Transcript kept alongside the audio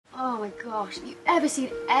gosh, have you ever seen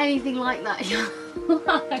anything like that in your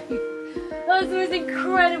life? That's the most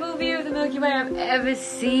incredible view of the Milky Way I've ever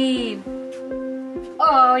seen.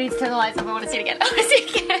 Oh, I need to turn the lights off. I want to see it again. I want to see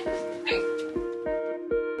it again.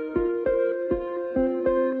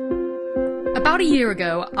 About a year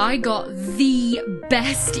ago, I got the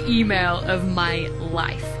best email of my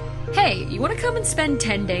life. Hey, you want to come and spend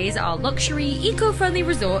 10 days at our luxury, eco-friendly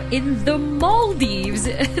resort in the Maldives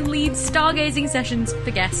and lead stargazing sessions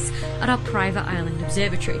for guests at our private island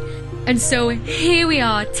observatory? And so here we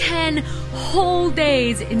are, 10 whole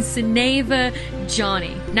days in Soneva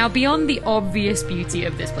Jani. Now, beyond the obvious beauty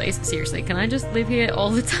of this place, seriously, can I just live here all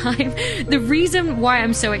the time? The reason why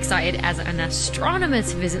I'm so excited as an astronomer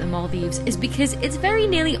to visit the Maldives is because it's very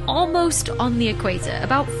nearly almost on the equator,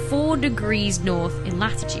 about 4 degrees north in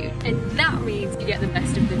latitude. And that means you get the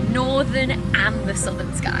best of the northern and the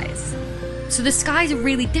southern skies. So the skies are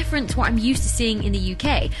really different to what I'm used to seeing in the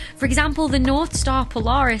UK. For example, the North Star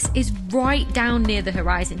Polaris is right down near the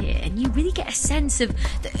horizon here, and you really get a sense of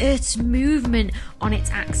the Earth's movement on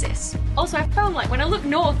its axis. Also, I found when I look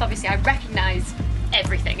north, obviously I recognise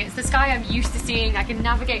everything. It's the sky I'm used to seeing, I can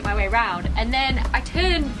navigate my way around, and then I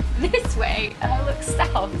turn this way and I look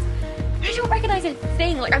south. I don't recognise a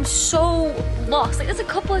thing, I'm so lost. There's a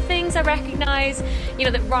couple of things I recognise,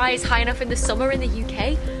 that rise high enough in the summer in the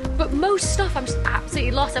UK, but most stuff I'm just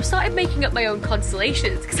absolutely lost. I've started making up my own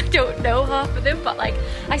constellations because I don't know half of them, but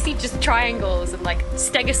I see just triangles and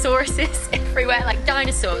stegosauruses everywhere,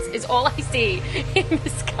 dinosaurs is all I see in the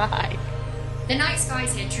sky. The night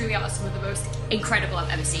skies here truly are some of the most incredible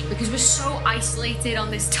I've ever seen because we're so isolated on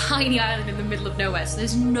this tiny island in the middle of nowhere, so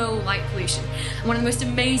there's no light pollution. And one of the most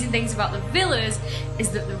amazing things about the villas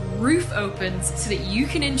is that the roof opens so that you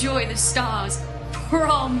can enjoy the stars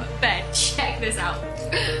from bed. Check this out.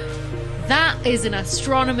 That is an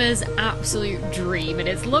astronomer's absolute dream, and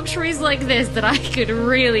it's luxuries like this that I could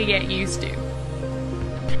really get used to.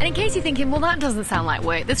 And in case you're thinking, well, that doesn't sound like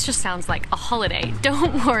work, this just sounds like a holiday,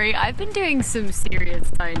 don't worry, I've been doing some serious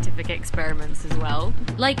scientific experiments as well.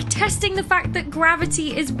 Like testing the fact that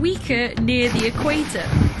gravity is weaker near the equator,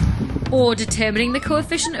 or determining the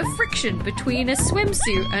coefficient of friction between a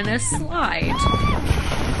swimsuit and a slide,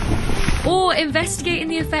 or investigating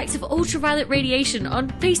the effects of ultraviolet radiation on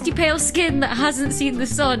pasty pale skin that hasn't seen the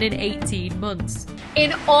sun in 18 months.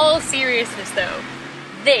 In all seriousness though,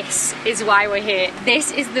 this is why we're here.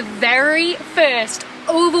 This is the very first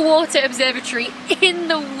overwater observatory in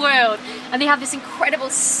the world, and they have this incredible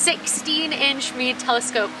 16-inch mirrored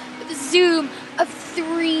telescope with a zoom of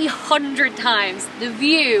 300 times. The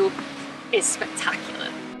view is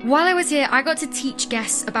spectacular. While I was here, I got to teach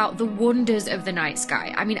guests about the wonders of the night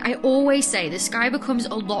sky. I mean, I always say the sky becomes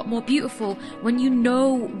a lot more beautiful when you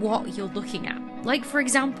know what you're looking at. Like, for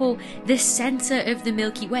example, the center of the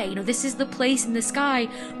Milky Way. This is the place in the sky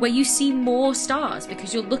where you see more stars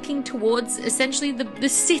because you're looking towards essentially the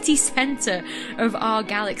city center of our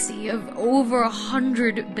galaxy of over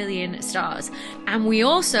 100 billion stars. And we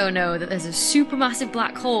also know that there's a supermassive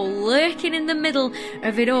black hole lurking in the middle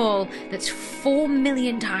of it all that's 4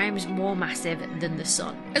 million times more massive than the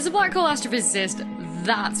sun. As a black hole astrophysicist,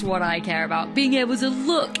 that's what I care about. Being able to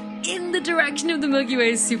look in the direction of the Milky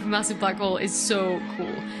Way's supermassive black hole is so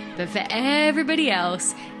cool. But for everybody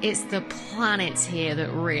else, it's the planets here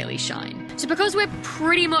that really shine. So because we're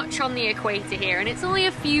pretty much on the equator here, and it's only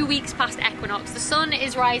a few weeks past equinox, the sun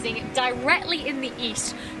is rising directly in the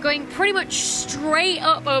east, going pretty much straight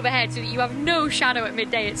up overhead so that you have no shadow at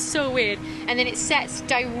midday. It's so weird. And then it sets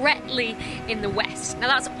directly in the west. Now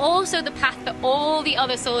that's also the path that all the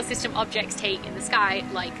other solar system objects take in the sky,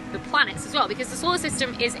 like the planets as well, because the solar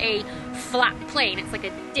system is a flat plane. It's like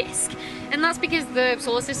a disk. And that's because the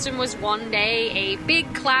solar system was one day a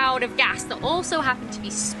big cloud of gas that also happened to be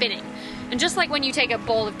spinning. And just like when you take a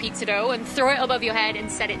ball of pizza dough and throw it above your head and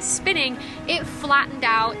set it spinning, it flattened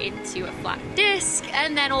out into a flat disk,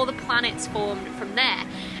 and then all the planets formed from there.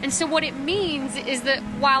 And so what it means is that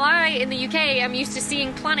while I, in the UK, am used to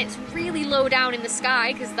seeing planets really low down in the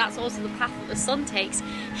sky, because that's also the path that the sun takes,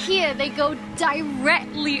 here they go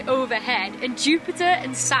directly overhead. And Jupiter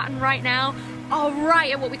and Saturn right now are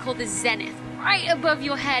right at what we call the zenith, right above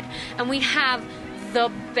your head, and we have the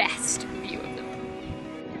best view of them.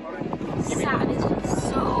 Saturn is just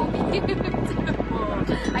so beautiful.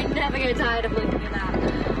 I never get tired of looking at that.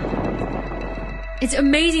 It's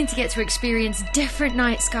amazing to get to experience different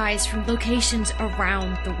night skies from locations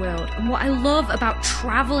around the world. And what I love about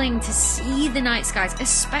traveling to see the night skies,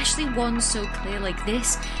 especially ones so clear like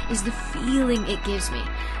this, is the feeling it gives me.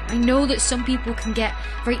 I know that some people can get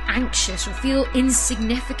very anxious or feel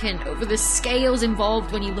insignificant over the scales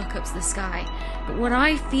involved when you look up to the sky. But what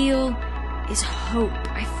I feel is hope.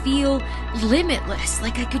 I feel limitless,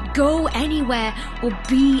 like I could go anywhere or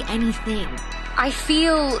be anything. I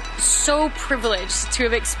feel so privileged to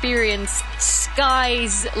have experienced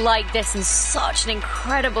skies like this in such an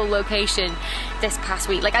incredible location this past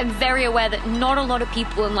week. Like, I'm very aware that not a lot of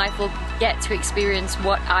people in life will get to experience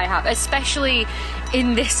what I have, especially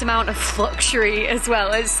in this amount of luxury as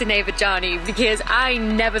well as Soneva Jani, because I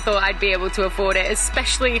never thought I'd be able to afford it,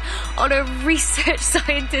 especially on a research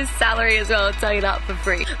scientist salary as well, I'll tell you that for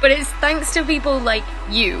free. But it's thanks to people like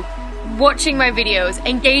you watching my videos,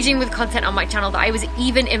 engaging with content on my channel, that I was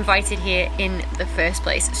even invited here in the first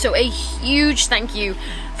place. So a huge thank you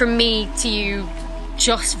from me to you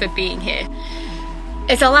just for being here.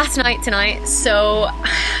 It's our last night tonight, so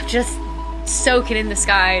just soaking in the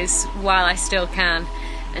skies while I still can.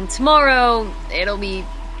 And tomorrow, it'll be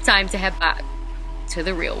time to head back to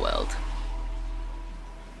the real world.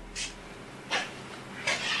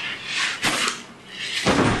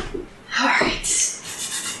 Alright.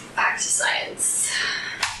 Back to science.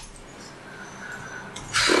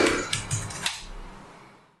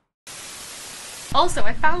 Also,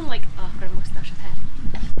 I found like, oh, I've got a mustache of head.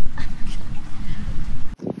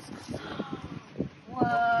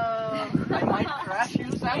 Whoa. I might crash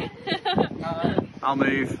you, Sam. I'll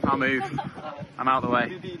move. I'm out of the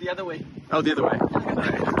way. The other way. Oh, the other way. I've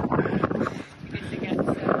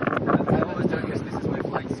always done this. This is my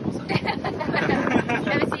flying saucer.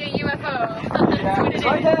 Ever see a UFO? Yeah, it's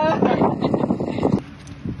right there.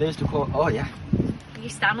 They used to call. Oh yeah. You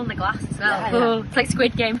stand on the glass as well. Yeah, yeah. Oh, it's like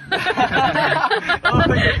Squid Game. That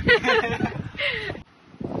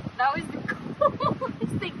was the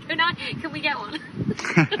coolest thing. Can we get one?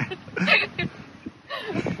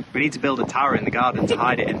 We need to build a tower in the garden to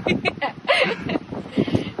hide it in.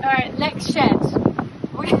 Alright, next shed.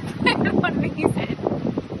 We're going to put one of these in.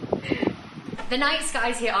 The night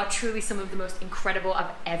skies here are truly some of the most incredible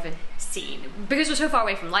I've ever seen. Because we're so far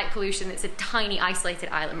away from light pollution, it's a tiny isolated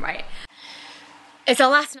island, right? It's our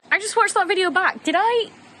last night. I just watched that video back. Did I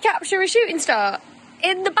capture a shooting star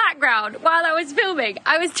in the background while I was filming?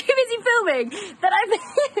 I was too busy filming that I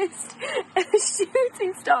missed a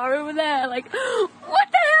shooting star over there. Like, what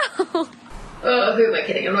the hell? Oh, who am I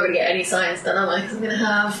kidding? I'm not going to get any science done, am I? Because I'm going to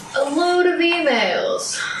have a load of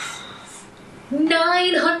emails.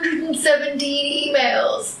 917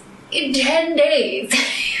 emails in 10 days.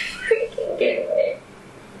 Freaking kidding me.